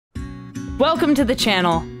Welcome to the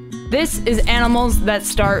channel. This is animals that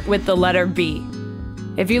start with the letter B.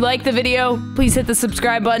 If you like the video, please hit the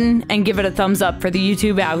subscribe button and give it a thumbs up for the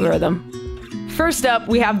YouTube algorithm. First up,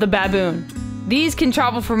 we have the baboon. These can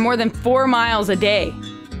travel for more than 4 miles a day.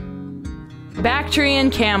 Bactrian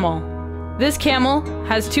camel. This camel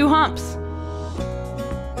has 2 humps.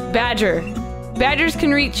 Badger. Badgers can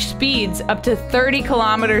reach speeds up to 30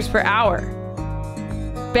 kilometers per hour.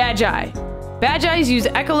 Bagi. Bagis use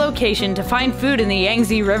echolocation to find food in the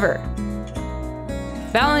Yangtze River.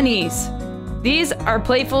 Balinese. These are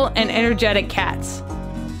playful and energetic cats.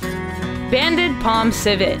 Banded palm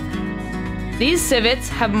civet. These civets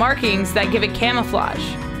have markings that give it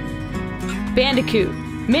camouflage. Bandicoot.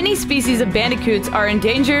 Many species of bandicoots are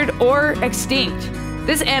endangered or extinct.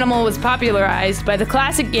 This animal was popularized by the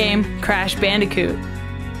classic game Crash Bandicoot.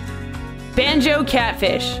 Banjo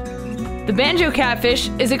catfish. The banjo catfish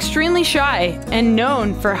is extremely shy and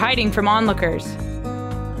known for hiding from onlookers.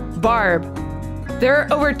 Barb. There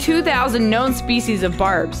are over 2,000 known species of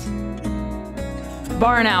barbs.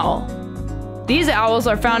 Barn owl. These owls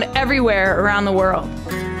are found everywhere around the world.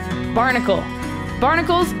 Barnacle.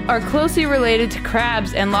 Barnacles are closely related to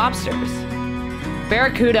crabs and lobsters.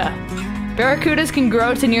 Barracuda. Barracudas can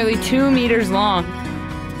grow to nearly 2 meters long.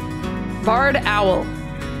 Barred owl.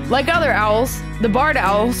 Like other owls, the barred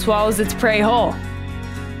owl swallows its prey whole.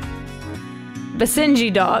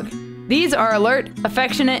 Basenji dog. These are alert,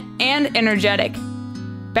 affectionate, and energetic.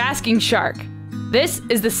 Basking shark. This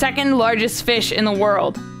is the second largest fish in the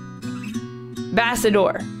world.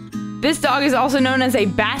 Bassador. This dog is also known as a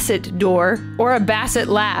basset door or a basset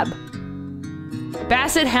lab.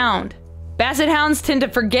 Basset hound. Basset hounds tend to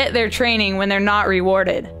forget their training when they're not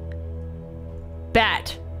rewarded.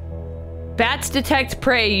 Bat. Bats detect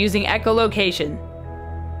prey using echolocation.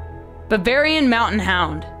 Bavarian mountain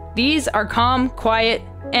hound. These are calm, quiet,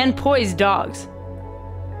 and poised dogs.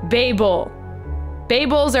 Bay bull. Bay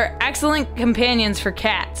bulls are excellent companions for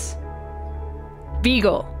cats.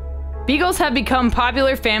 Beagle. Beagles have become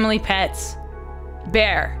popular family pets.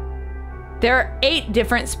 Bear. There are 8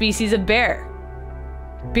 different species of bear.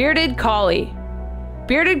 Bearded collie.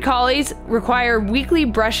 Bearded collies require weekly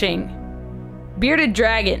brushing. Bearded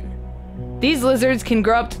dragon. These lizards can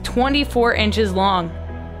grow up to 24 inches long.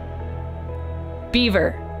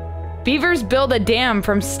 Beaver. Beavers build a dam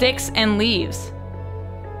from sticks and leaves.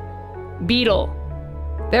 Beetle.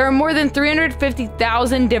 There are more than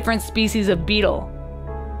 350,000 different species of beetle.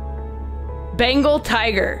 Bengal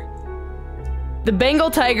tiger. The Bengal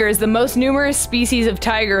tiger is the most numerous species of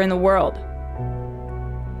tiger in the world.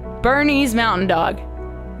 Bernese mountain dog.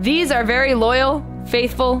 These are very loyal,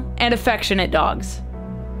 faithful, and affectionate dogs.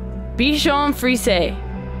 Bichon frise.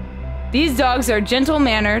 These dogs are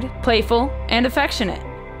gentle-mannered, playful, and affectionate.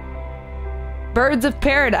 Birds of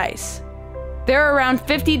paradise. There are around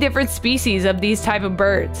 50 different species of these type of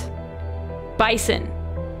birds. Bison.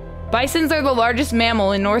 Bisons are the largest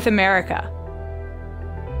mammal in North America.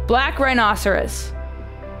 Black rhinoceros.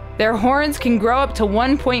 Their horns can grow up to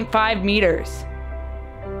 1.5 meters.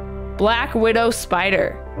 Black widow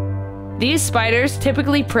spider. These spiders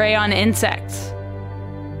typically prey on insects.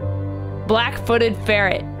 Black-footed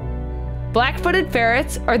ferret. Black-footed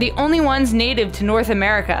ferrets are the only ones native to North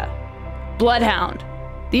America. Bloodhound.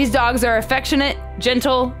 These dogs are affectionate,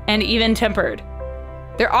 gentle, and even-tempered.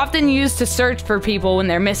 They're often used to search for people when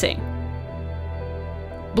they're missing.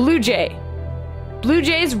 Blue jay. Blue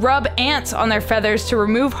jays rub ants on their feathers to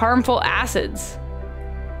remove harmful acids.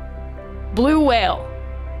 Blue whale.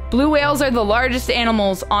 Blue whales are the largest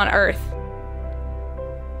animals on Earth.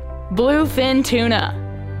 Bluefin tuna.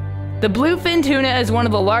 The bluefin tuna is one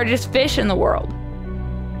of the largest fish in the world.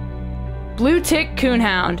 Blue tick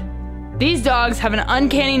coonhound. These dogs have an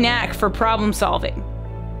uncanny knack for problem solving.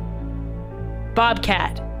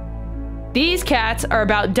 Bobcat. These cats are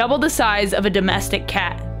about double the size of a domestic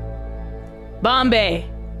cat. Bombay.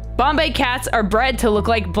 Bombay cats are bred to look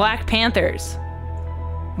like black panthers.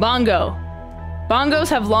 Bongo. Bongos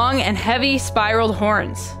have long and heavy spiraled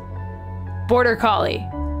horns. Border collie.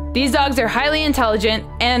 These dogs are highly intelligent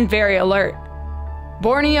and very alert.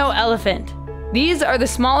 Borneo elephant. These are the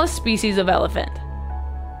smallest species of elephant.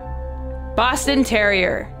 Boston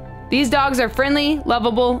Terrier. These dogs are friendly,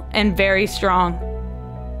 lovable, and very strong.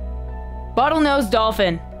 Bottlenose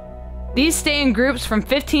dolphin. These stay in groups from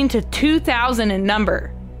 15 to 2,000 in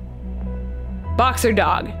number. Boxer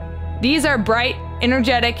dog. These are bright,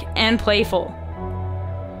 energetic, and playful.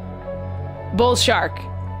 Bull shark.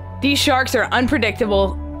 These sharks are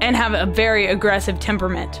unpredictable and have a very aggressive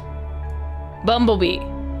temperament. Bumblebee.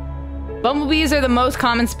 Bumblebees are the most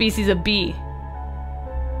common species of bee.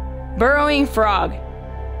 Burrowing frog.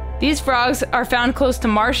 These frogs are found close to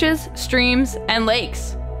marshes, streams, and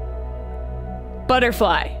lakes.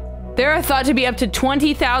 Butterfly. There are thought to be up to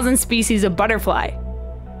 20,000 species of butterfly.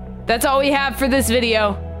 That's all we have for this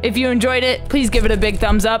video. If you enjoyed it, please give it a big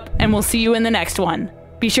thumbs up, and we'll see you in the next one.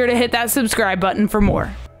 Be sure to hit that subscribe button for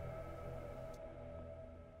more.